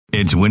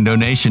It's Window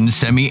Nation's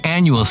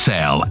semi-annual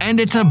sale, and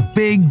it's a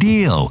big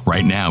deal.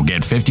 Right now,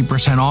 get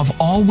 50% off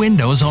all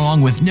windows along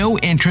with no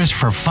interest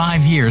for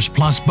 5 years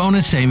plus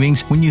bonus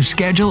savings when you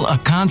schedule a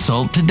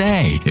consult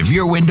today. If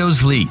your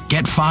windows leak,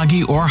 get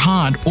foggy or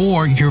hot,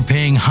 or you're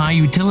paying high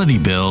utility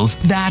bills,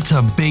 that's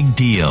a big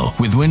deal.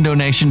 With Window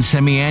Nation's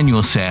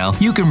semi-annual sale,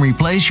 you can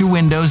replace your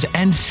windows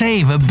and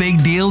save a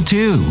big deal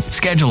too.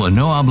 Schedule a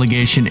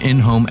no-obligation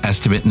in-home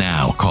estimate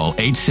now. Call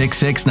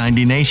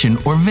 866-90-NATION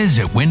or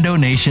visit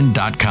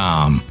windownation.com.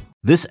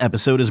 This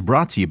episode is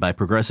brought to you by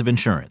Progressive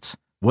Insurance.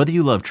 Whether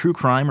you love true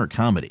crime or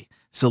comedy,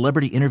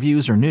 celebrity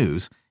interviews or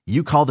news,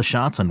 you call the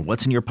shots on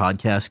what's in your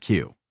podcast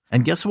queue.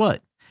 And guess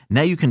what?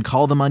 Now you can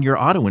call them on your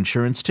auto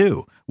insurance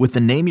too with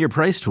the Name Your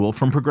Price tool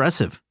from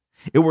Progressive.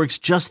 It works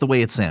just the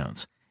way it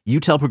sounds.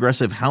 You tell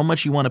Progressive how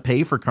much you want to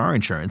pay for car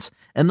insurance,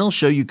 and they'll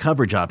show you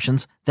coverage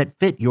options that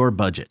fit your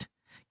budget.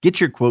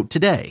 Get your quote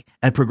today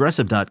at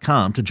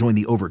Progressive.com to join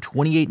the over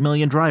 28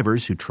 million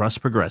drivers who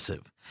trust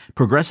Progressive.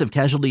 Progressive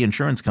Casualty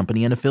Insurance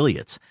Company and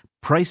Affiliates.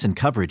 Price and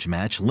coverage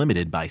match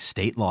limited by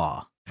state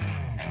law.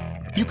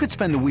 You could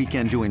spend the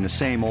weekend doing the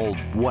same old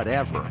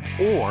whatever,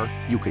 or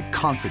you could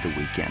conquer the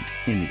weekend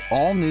in the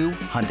all-new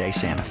Hyundai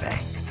Santa Fe.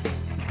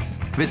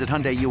 Visit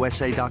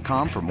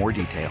HyundaiUSA.com for more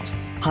details.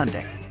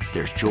 Hyundai,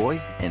 there's joy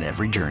in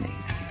every journey.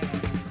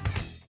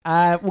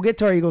 We'll get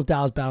to our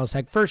Eagles-Dallas battle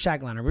sec. First,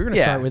 Shaq Leonard. We were going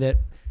to start with it.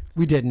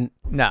 We didn't.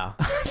 No.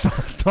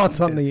 Thoughts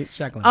on the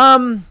Shaq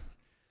Leonard?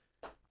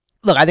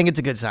 Look, I think it's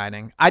a good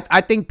signing.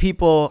 I think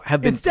people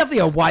have been. It's definitely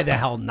a why the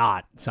hell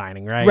not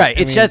signing, right? Right.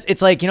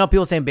 It's like,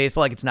 people say in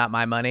baseball, like, it's not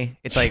my money.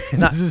 It's like, it's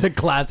not. This is a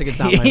classic. It's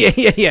not my money.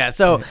 Yeah.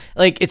 So,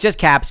 like, it's just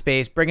cap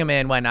space. Bring him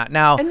in. Why not?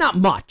 Now. And not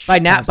much. By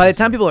the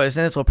time people are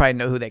listening to this, we'll probably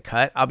know who they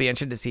cut. I'll be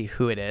interested to see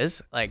who it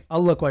is. Like,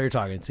 I'll look while you're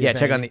talking. Yeah,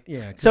 check on the.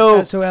 Yeah.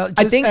 So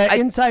I think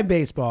inside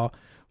baseball.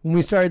 When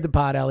we started the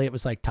pod, Elliot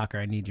was like, Tucker,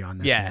 I need you on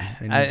this. Yeah.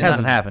 It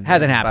hasn't happened.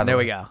 There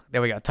we go.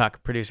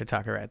 Producer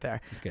Tucker right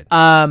there. That's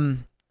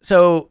good.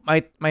 So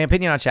my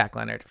opinion on Shaq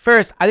Leonard.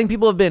 First, I think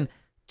people have been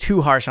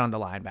too harsh on the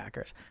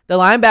linebackers. The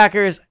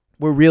linebackers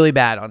were really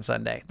bad on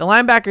Sunday. The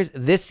linebackers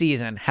this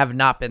season have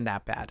not been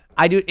that bad.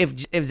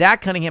 If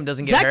Zach Cunningham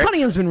doesn't get hurt. Zach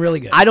Cunningham's been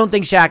really good. I don't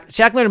think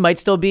Shaq Leonard might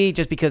still be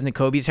just because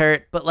N'Kobe's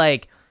hurt, but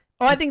like.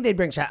 Oh, I think they'd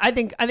bring Shaq. I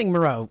think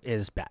Moreau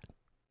is bad.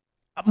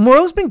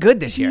 Moreau's been good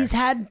this year. He's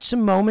had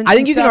some moments. I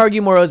think you can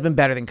argue Moreau's been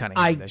better than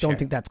Cunningham this year. I don't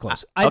think that's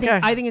close. Okay.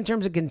 I think in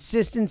terms of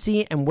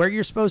consistency and where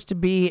you're supposed to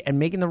be and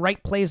making the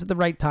right plays at the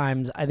right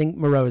times, I think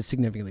Moreau is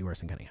significantly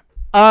worse than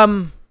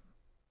Cunningham.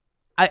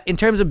 In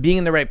terms of being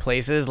in the right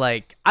places,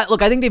 like, I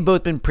think they've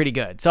both been pretty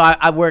good. So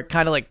we're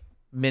kind of like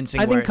mincing.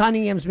 I think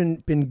Cunningham's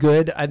been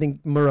good. I think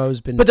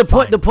Moreau's been. But the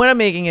point I'm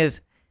making is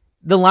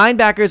the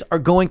linebackers are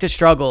going to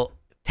struggle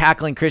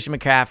tackling Christian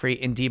McCaffrey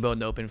and Debo in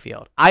the open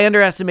field. I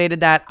underestimated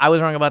that. I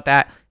was wrong about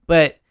that.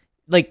 But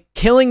like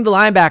killing the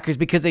linebackers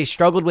because they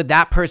struggled with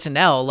that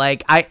personnel,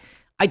 like I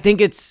think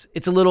it's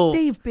a little.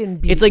 They've been.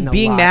 It's like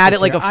being mad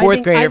at like a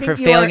fourth grader for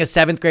failing a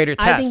seventh grader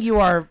test. I think you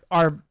are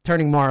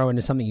turning Morrow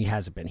into something he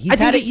hasn't been.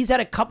 He's had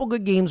a couple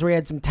good games where he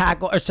had some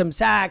tackle or some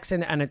sacks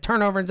and a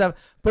turnover and stuff.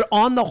 But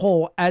on the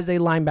whole, as a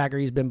linebacker,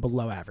 he's been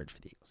below average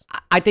for the Eagles.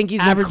 I think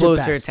he's been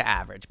closer to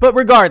average. But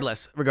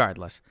regardless.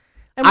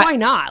 And why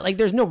not? Like,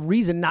 there's no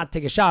reason not to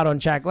take a shot on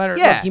Shaq Leonard.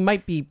 Yeah. Look, he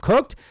might be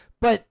cooked,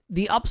 but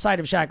the upside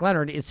of Shaq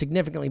Leonard is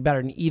significantly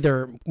better than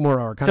either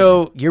Moreau or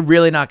Cunningham. So you're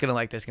really not going to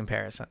like this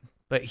comparison.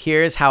 But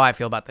here's how I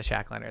feel about the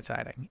Shaq Leonard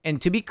signing.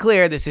 And to be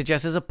clear, this is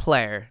just as a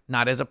player,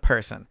 not as a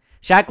person.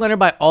 Shaq Leonard,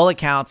 by all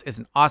accounts, is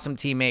an awesome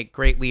teammate,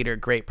 great leader,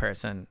 great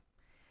person.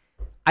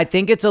 I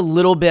think it's a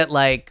little bit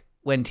like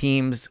when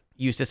teams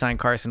used to sign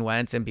Carson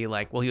Wentz and be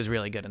like, well, he was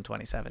really good in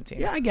 2017.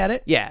 Yeah, I get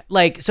it. Yeah,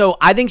 like, so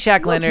I think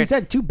Shaq Leonard. He's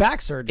had 2 back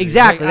surgeries.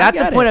 Exactly. That's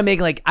the point I'm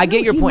making. Like, I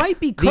get your point. He might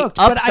be cooked,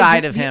 the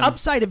upside of him. The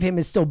upside of him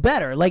is still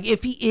better. Like,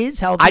 if he is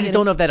healthy. I just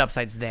don't know if that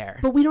upside's there.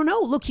 But we don't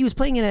know. Look, he was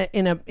playing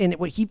in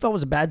what he felt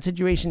was a bad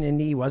situation, and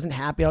he wasn't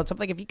happy about stuff.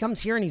 Like, if he comes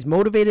here and he's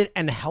motivated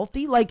and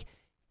healthy, like,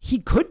 he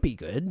could be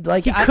good.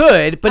 Like, he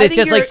could, but it's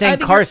just like saying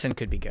Carson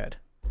could be good.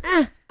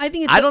 I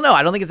think it's. I don't know.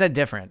 I don't think it's that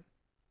different.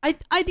 I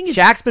think it's,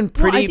 Shaq's been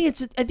pretty. Well,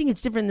 I think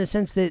it's different in the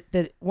sense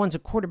that one's a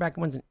quarterback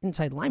and one's an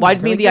inside linebacker. Well, I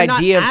just mean the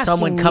idea of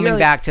someone coming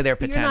back to their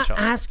potential.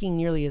 You're not asking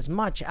nearly as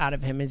much out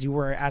of him as you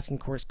were asking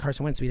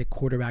Carson Wentz to be the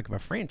quarterback of a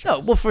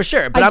franchise. No, well, for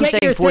sure. But I'm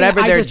saying for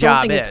whatever their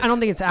job is. I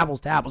don't think it's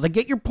apples to apples. I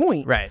get your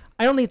point. Right.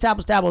 I don't think it's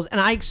apples to apples, and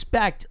I'm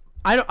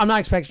not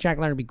expecting Shaq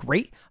Leonard to be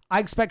great.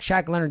 I expect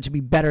Shaq Leonard to be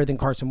better than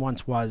Carson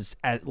Wentz was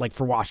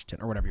for Washington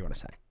or whatever you want to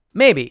say.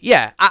 Maybe,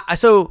 yeah.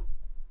 So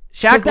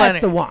Shaq Leonard. That's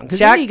the one. Because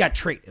then he got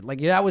traded.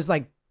 Like, that was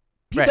like.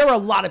 Right. There were a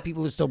lot of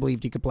people who still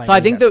believed he could play. So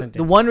I think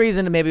the one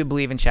reason to maybe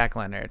believe in Shaq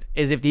Leonard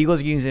is if the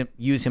Eagles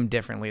use him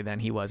differently than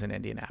he was in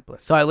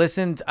Indianapolis. So I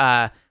listened.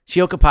 Shaquille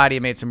Kapadia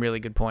made some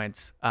really good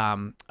points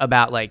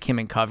about like him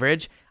in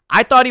coverage.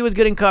 I thought he was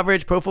good in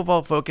coverage. Pro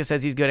Football Focus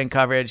says he's good in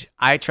coverage.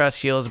 I trust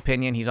Shield's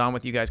opinion. He's on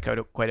with you guys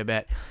quite a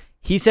bit.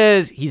 He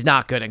says he's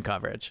not good in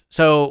coverage.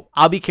 So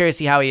I'll be curious to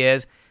see how he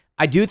is.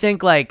 I do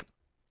think like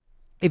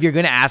if you're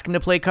going to ask him to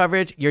play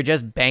coverage, you're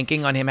just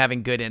banking on him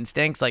having good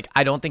instincts. Like,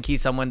 I don't think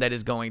he's someone that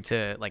is going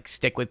to like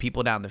stick with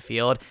people down the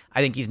field.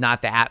 I think he's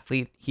not the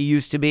athlete he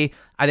used to be.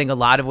 I think a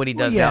lot of what he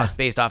does now is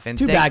based off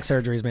instincts. 2 back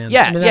surgeries, man.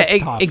 Yeah, I mean,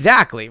 that's tough.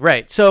 Exactly.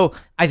 Right. So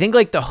I think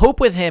like the hope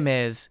with him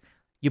is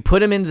you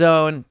put him in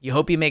zone, you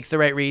hope he makes the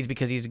right reads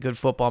because he's a good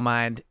football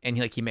mind, and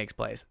he makes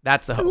plays.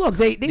 That's the hope. Look,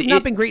 they've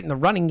not been great in the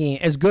running game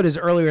as good as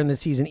earlier in the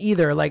season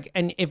either. Like,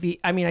 and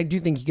I do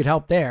think he could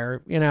help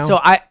there, you know? So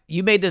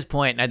you made this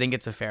point, and I think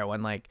it's a fair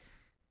one. Like,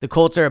 the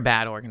Colts are a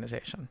bad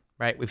organization,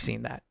 right? We've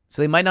seen that.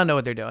 So they might not know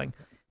what they're doing.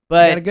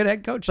 But they got a good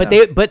head coach.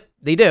 But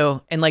they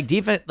do. And like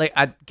defense, like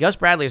Gus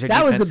Bradley is their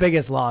defense. That was the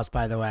biggest loss,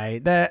 by the way.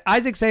 The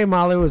Isaac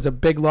Seumalo was a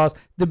big loss.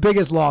 The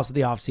biggest loss of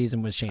the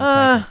offseason was Shane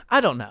Steichen. I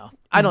don't know.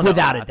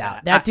 Without a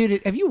doubt. That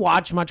dude, have you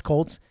watched much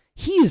Colts?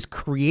 He is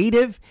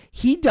creative.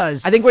 He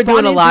does. I think we're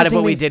doing a lot of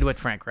what we did with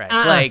Frank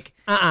Reich.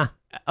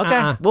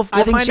 Okay, we'll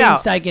I think find Shane out.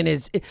 Steichen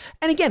is,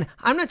 and again,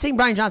 I'm not saying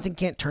Brian Johnson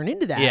can't turn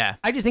into that. Yeah.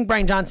 I just think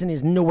Brian Johnson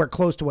is nowhere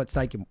close to what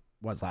Steichen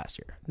was last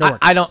year.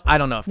 I don't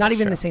know if not that's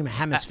even true. the same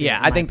hemisphere.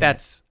 I think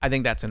that's an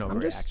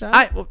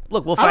overreaction.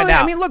 We'll I find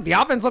out. I mean, look, the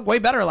offense looked way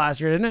better last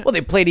year, didn't it? Well,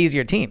 they played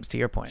easier teams. To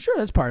your point, sure,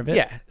 that's part of it.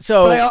 Yeah.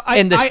 So But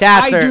and the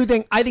stats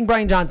are. I think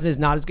Brian Johnson is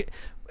not as good.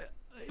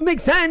 It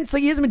makes sense.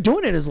 Like, he hasn't been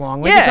doing it as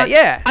long. Like,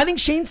 Yeah. I think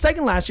Shane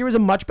Steichen last year was a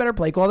much better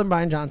play call than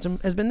Brian Johnson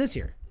has been this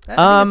year. I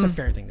think that's a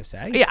fair thing to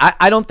say. Yeah,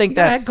 I don't think he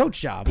got a that's head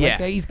coach job. Yeah,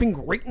 he's been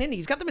great in it.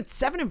 He's got them at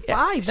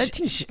 7-5. That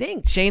team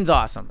stinks. Shane's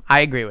awesome. I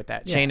agree with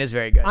that. Shane is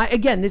very good.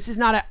 Again, this is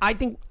not. I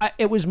think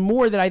it was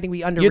more that I think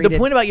we underrated. The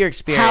point about your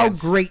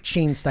experience. How great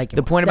Shane Steichen.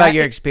 The point about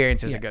your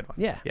experience is a good one.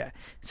 Yeah.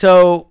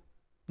 So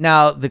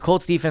now the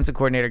Colts defensive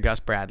coordinator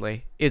Gus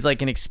Bradley is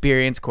like an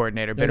experienced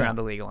coordinator, been around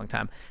the league a long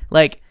time.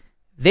 Like,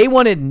 they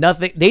wanted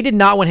nothing. They did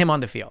not want him on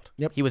the field.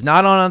 Yep. He was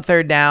not on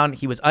third down.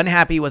 He was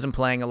unhappy. He wasn't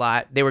playing a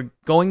lot. They were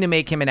going to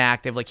make him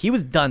inactive. Like, he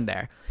was done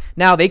there.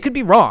 Now, they could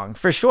be wrong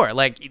for sure.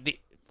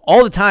 Like,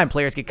 all the time,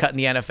 players get cut in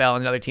the NFL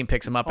and another team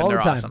picks them up and they're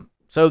awesome.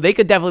 So they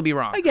could definitely be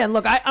wrong. Again,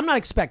 look, I'm not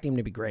expecting him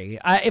to be great.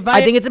 I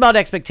think it's about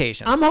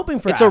expectations. I'm hoping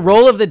for it's average. A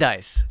roll of the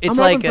dice. It's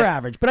I'm like hoping for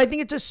average, but I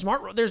think it's a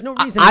smart roll. There's no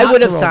reason I not would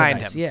to have roll the signed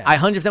dice. him. Yeah. I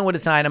 100% would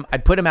have signed him.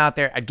 I'd put him out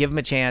there. I'd give him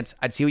a chance.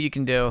 I'd see what you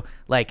can do.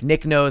 Like,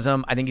 Nick knows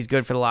him. I think he's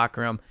good for the locker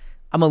room.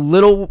 I'm a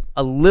little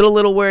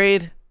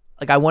worried.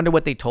 Like, I wonder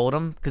what they told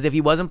him, because if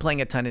he wasn't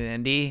playing a ton in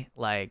Indy,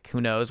 like,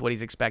 who knows what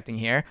he's expecting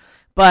here.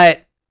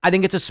 But I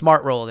think it's a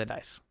smart roll of the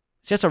dice.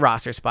 It's just a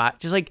roster spot.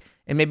 Just like,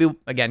 and maybe,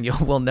 again,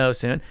 we'll know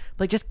soon,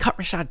 but just cut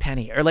Rashad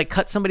Penny or like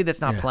cut somebody that's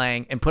not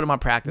playing and put him on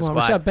practice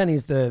squad. Rashad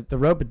Penny's the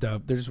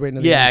rope-a-dope. They're just waiting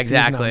on the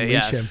exactly.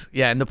 Yes.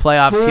 Yeah, in the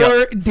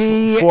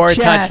playoffs, 4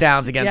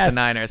 touchdowns against the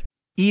Niners.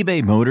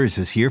 eBay Motors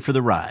is here for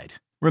the ride.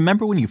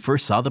 Remember when you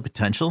first saw the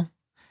potential?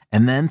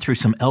 And then through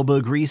some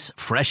elbow grease,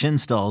 fresh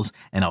installs,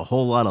 and a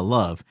whole lot of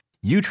love,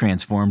 you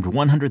transformed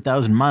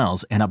 100,000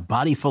 miles and a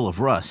body full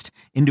of rust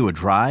into a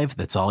drive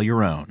that's all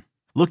your own.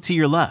 Look to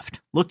your left.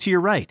 Look to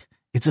your right.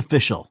 It's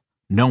official.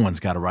 No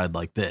one's got a ride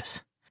like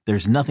this.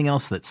 There's nothing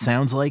else that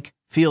sounds like,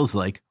 feels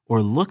like,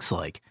 or looks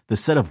like the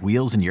set of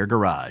wheels in your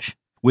garage.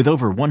 With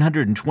over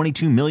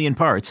 122 million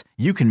parts,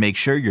 you can make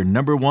sure your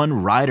number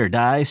one ride or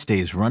die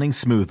stays running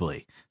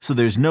smoothly. So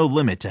there's no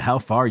limit to how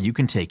far you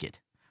can take it.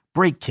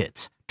 Brake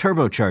kits,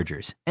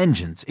 turbochargers,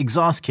 engines,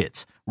 exhaust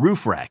kits,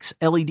 roof racks,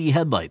 LED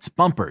headlights,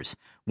 bumpers,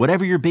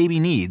 whatever your baby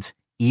needs,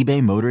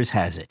 eBay Motors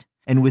has it.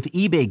 And with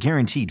eBay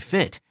Guaranteed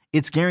Fit,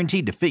 it's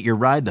guaranteed to fit your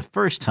ride the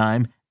first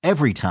time,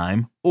 every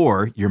time,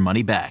 or your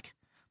money back.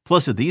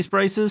 Plus, at these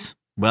prices,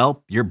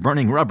 well, you're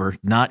burning rubber,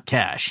 not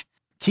cash.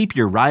 Keep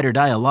your ride or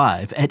die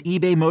alive at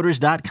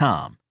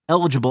ebaymotors.com.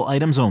 Eligible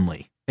items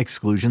only.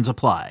 Exclusions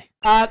apply.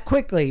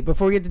 Quickly,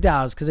 before we get to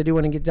Dallas, because I do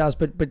want to get to Dallas,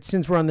 but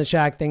since we're on the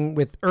Shaq thing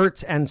with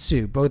Ertz and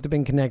Sue, both have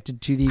been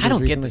connected to the Eagles I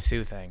don't recently. get the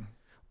Sue thing.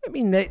 I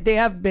mean, they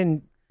have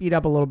been beat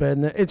up a little bit,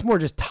 and it's more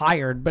just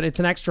tired, but it's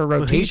an extra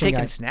rotation. Who are you taking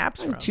guy.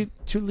 snaps from?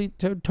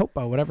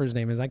 Topo, whatever his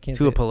name is. I can't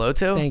say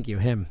Tuipulotu? Thank you,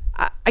 him.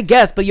 I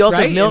guess, but you also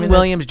have Right? Milton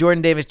Williams,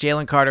 Jordan Davis,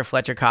 Jalen Carter,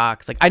 Fletcher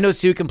Cox. Like, I know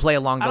Sue can play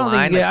along the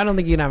line. I don't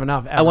think you can have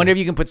enough ever. I wonder if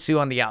you can put Sue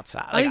on the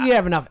outside. I think you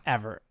have enough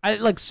ever.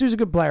 Sue's a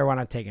good player. Why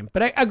not take him?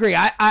 But I agree.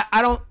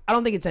 I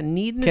don't think it's a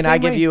need in the Can same I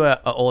give way. you a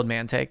old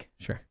man take?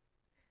 Sure.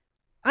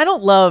 I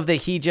don't love that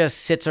he just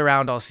sits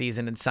around all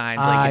season and signs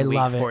like in week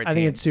 14. I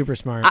think it's super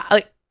smart.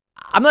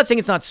 I'm not saying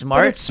it's not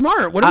smart. But it's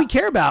smart. What do we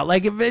care about?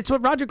 Like, if it's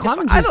what Roger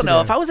Clemens I don't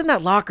know. If I was in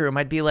that locker room,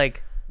 I'd be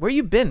like, where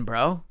you been,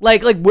 bro?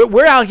 Like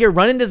we're out here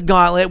running this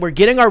gauntlet. We're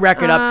getting our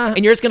record up,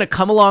 and you're just going to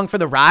come along for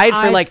the ride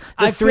for like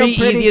the 3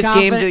 easiest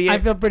games of the year. I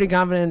feel pretty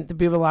confident the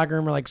people in the locker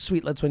room are like,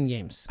 sweet, let's win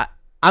games.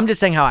 I'm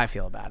just saying how I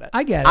feel about it.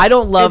 I get it. I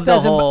don't love the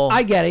whole.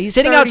 I get it. He's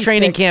sitting 36. out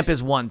training camp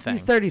is one thing.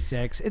 He's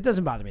 36. It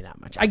doesn't bother me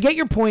that much. I get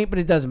your point, but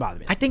it doesn't bother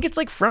me. I think it's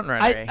like front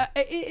runner.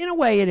 In a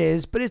way, it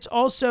is, but it's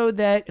also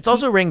that it's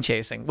also ring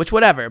chasing, which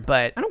whatever.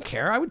 But I don't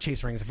care. I would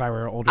chase rings if I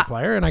were an older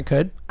player, and I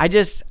could. I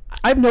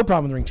I have no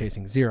problem with ring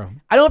chasing. Zero.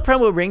 I don't have a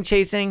problem with ring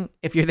chasing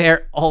if you're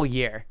there all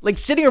year. Like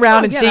sitting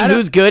around and seeing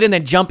who's good and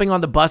then jumping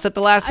on the bus at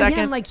the last second.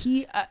 Again, like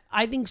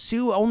I think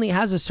Sue only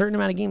has a certain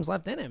amount of games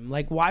left in him.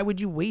 Like, why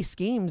would you waste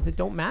games that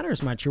don't matter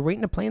as much? You're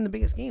waiting to play in the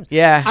biggest games.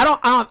 Yeah. I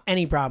don't have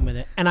any problem with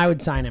it, and I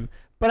would sign him.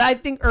 But I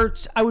think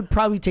Ertz, I would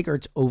probably take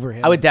Ertz over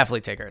him. I would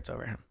definitely take Ertz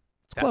over him.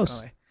 It's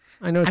close.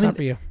 I know it's not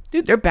for you.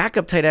 Dude, their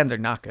backup tight ends are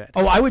not good.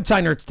 Oh, I would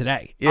sign Ertz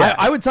today. Yeah.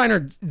 I would sign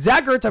Ertz.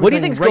 Zach Ertz. What do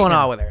you think's going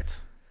on with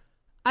Ertz?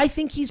 I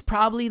think he's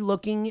probably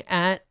looking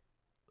at.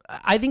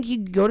 I think he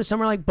could go to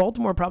somewhere like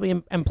Baltimore probably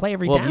and play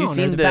every down. Have you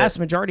seen the vast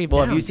majority of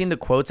downs. Have you seen the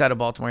quotes out of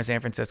Baltimore and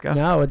San Francisco?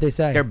 No, what'd they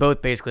say? They're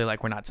both basically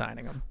like, we're not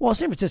signing him. Well,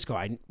 San Francisco,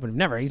 I would have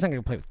never. He's not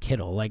going to play with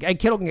Kittle. Like,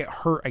 Kittle can get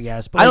hurt, I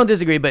guess. But I don't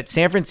disagree, but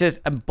San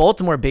Francisco,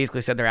 Baltimore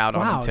basically said they're out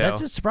on him too. Wow,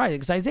 that's just surprising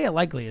because Isaiah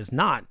Likely is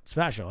not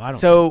special. I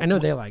know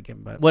they like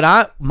him,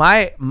 but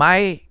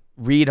my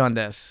read on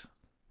this,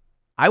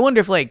 I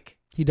wonder if like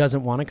he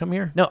doesn't want to come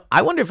here. No,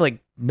 I wonder if like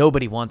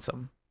nobody wants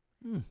him.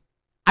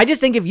 I just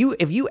think if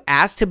you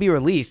ask to be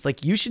released,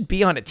 like you should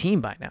be on a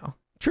team by now.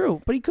 True,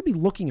 but he could be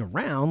looking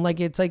around. Like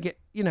it's like,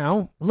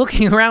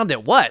 looking around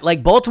at what?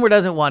 Like Baltimore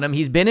doesn't want him.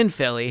 He's been in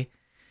Philly.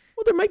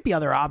 Well, there might be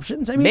other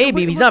options. I mean,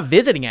 maybe he's not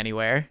visiting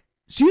anywhere.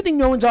 So you think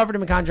no one's offered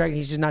him a contract and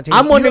he's just not taking?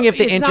 I'm wondering if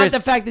the it's interest. Not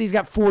the fact that he's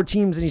got 4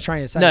 teams and he's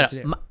trying to sign it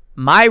to.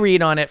 My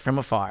read on it from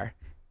afar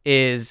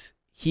is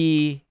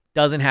he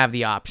doesn't have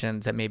the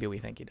options that maybe we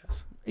think he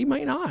does. He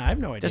might not. I have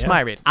no idea. Just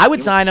my read. I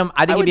would sign him.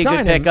 I think he'd be a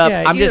good pickup.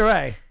 Yeah, either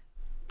way.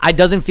 It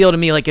doesn't feel to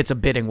me like it's a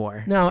bidding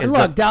war. No,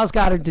 look, Dallas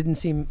Goedert didn't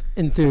seem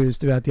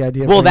enthused about the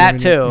idea. Well, that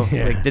too.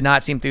 Yeah. Like, did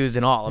not seem enthused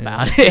at all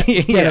about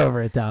it. Get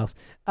over it, Dallas.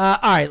 All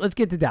right, let's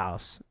get to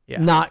Dallas.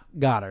 Yeah. Not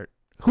Goddard,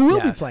 who will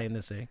be playing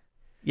this week.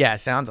 Yeah,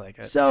 sounds like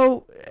it.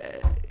 So,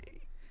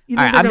 all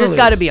right, I'm just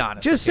got to be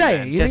honest. Just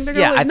say it. You think they're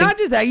going to lose? Not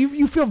just that.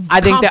 You feel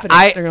confident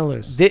that they're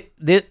going to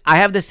lose. I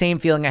have the same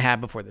feeling I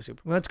had before the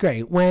Super Bowl. Well, that's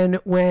great. When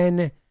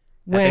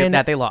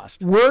that they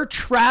lost. We're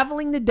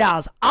traveling to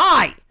Dallas.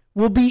 I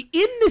will be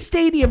in the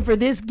stadium for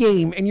this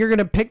game, and you're going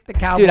to pick the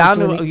Cowboys. Dude,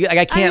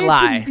 I can't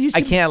lie.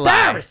 I can't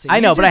lie. I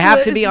know, but I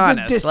have to be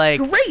honest. This is a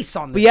disgrace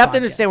on this But you have to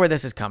understand where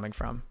this is coming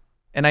from.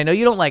 And I know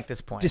you don't like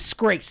this point.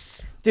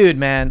 Disgrace. Dude,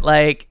 man,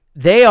 like,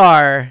 they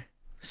are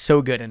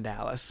so good in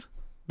Dallas.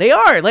 They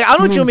are. Like, I don't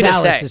know what you want me to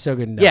say. Dallas is so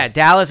good in Dallas. Yeah,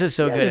 Dallas is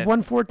so good. They've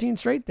won 14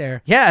 straight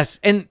there. Yes,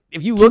 and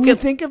if you look Can you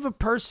think of a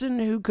person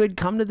who could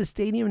come to the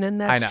stadium and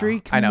end that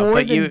streak? I know, more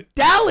but than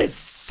Dallas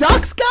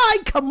sucks, guy.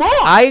 Come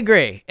on. I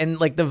agree, and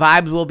like the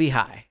vibes will be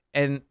high.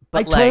 But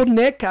I told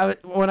Nick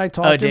when I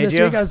talked to him this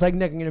week, I was like,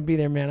 Nick, I'm going to be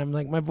there, man. I'm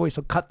like, my voice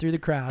will cut through the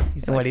crowd.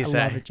 He's like, what did he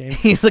say? Love it, James.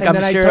 He's like, and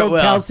I'm then sure I told it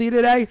will. Kelsey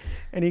today,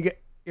 and he got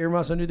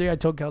earmuffs under there. I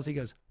told Kelsey, he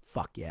goes,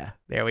 fuck yeah.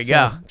 There we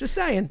go. Just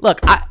saying.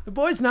 Look, the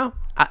boys know.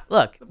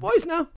 Look, the boys know.